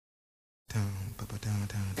Well,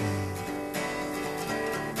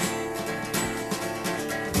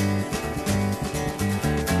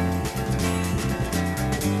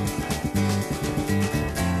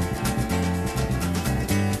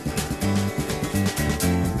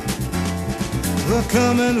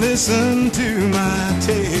 come and listen to my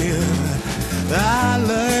tale I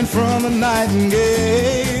learned from a nightingale.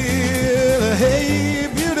 Hey,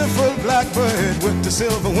 beautiful blackbird with the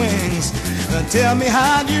silver wings, tell me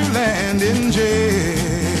how'd you land in jail?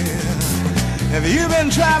 Have you been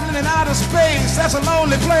traveling in outer space? That's a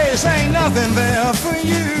lonely place, ain't nothing there for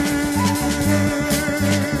you.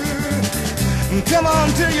 Come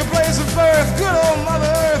on to your place of birth, good old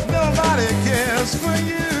Mother Earth, nobody cares for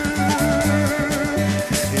you.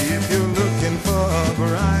 If you're looking for a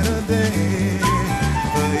brighter day,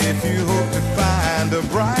 if you hope to find a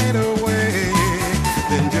brighter way,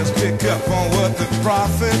 then just pick up on what the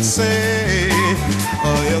prophets say,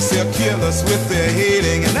 or else they'll kill us with their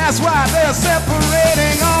hating. And that's why they're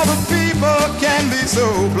separating. All the people can be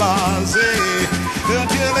so blasé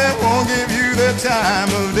until they won't give you the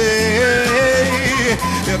time of day.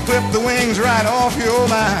 They'll clip the wings right off your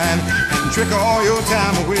mind and trick all your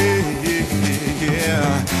time away.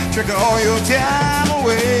 Yeah, trick all your time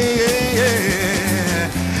away.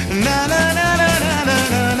 Na na na na na na na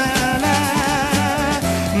na na na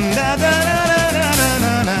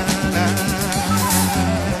na na na.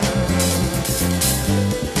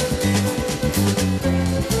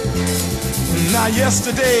 Now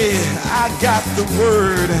yesterday I got the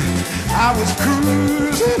word. I was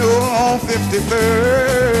cruising on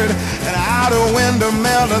 53rd, and out a window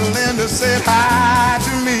Melda Linda said hi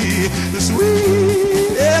to me, the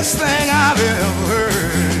sweetest thing I've ever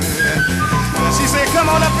heard. She said, come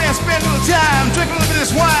on up here and spend a little time, drink a little bit of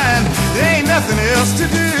this wine, there ain't nothing else to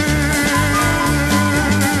do.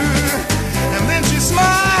 And then she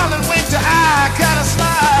smiled and winked her eye, kind of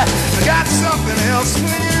smile, I got something else for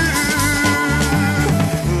you.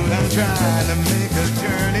 But I'm trying to make a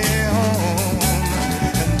journey home,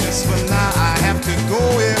 and just for now I have to go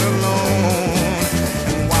it alone.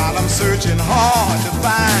 And while I'm searching hard to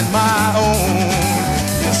find my own,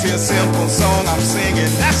 this here simple song I'm singing,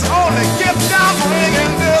 that's the only gift I'm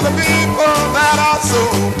bringing to the people that are so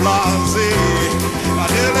blasé.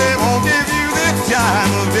 Until they won't give you the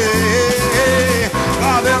time of day,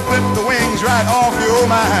 or they'll flip the wings right off your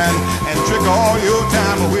mind and trick all your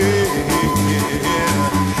time away.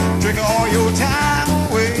 Trick all your time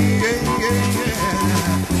away.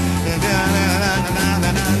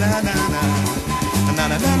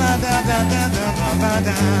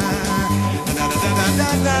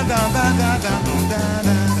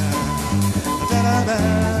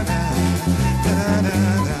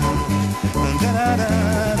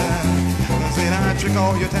 Trick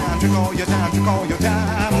all your time, trick all your time, trick all your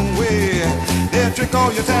time away. Yeah, trick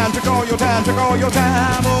all your time, trick all your time, trick all your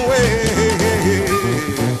time away.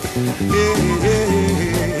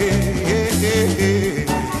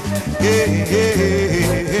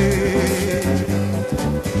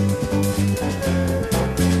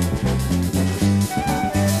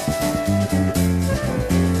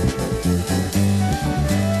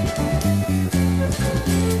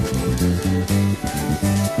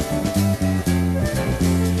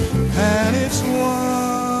 And it's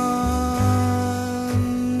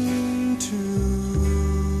 1, 2,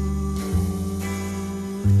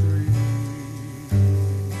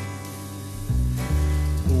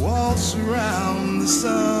 3. Waltz around the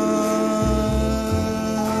sun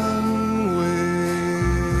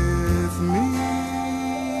with me.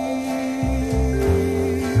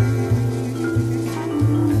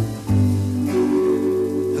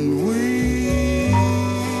 And we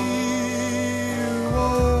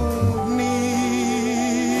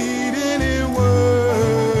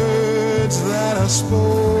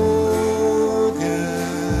spoken,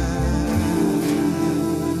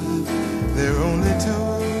 they're only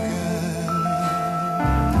token.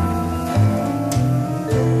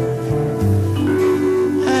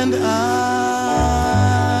 And I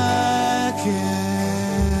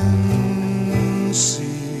can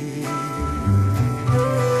see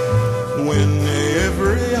when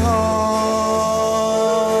every heart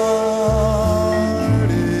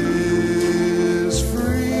is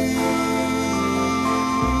free.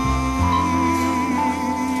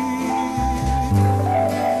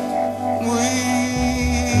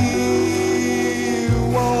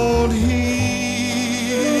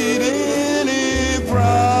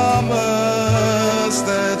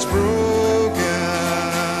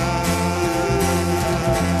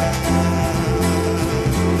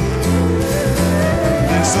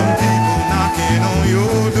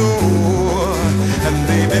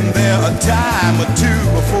 been there a time or two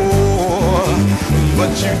before, but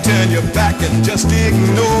you turn your back and just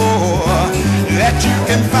ignore that you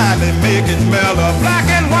can finally make it mellow. Black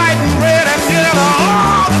and white and red and yellow,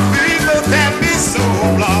 all the people can be so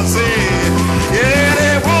blasé. Yeah,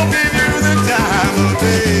 they won't give you the time of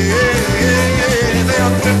day.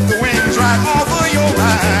 They'll clip the wings right off of your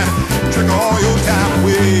mind, trick all your time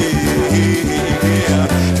away.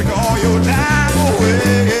 Trick all your time away.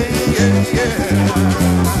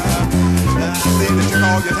 I say that trick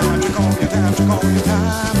all your time, trick all your time, trick all your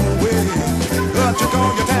time away. Trick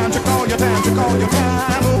all your time, trick all your time, trick all your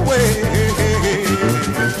time away.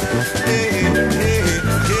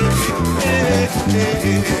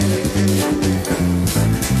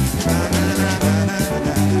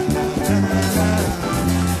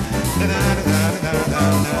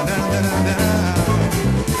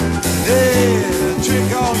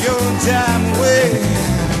 Trick all your time away.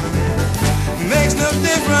 Makes no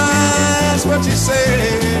difference what you say.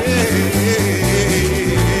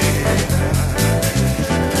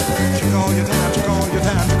 Trick all your time, trick all your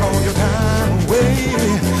time, trick all your time away.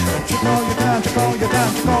 Trick all your time, trick all your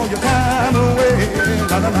time, trick all your time away.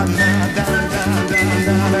 La la la la da da da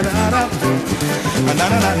da da da. La la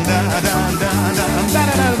la da da da da da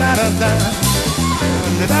da da da da.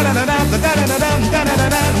 Da da da da da da da da da da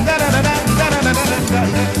da da da da da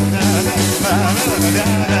da.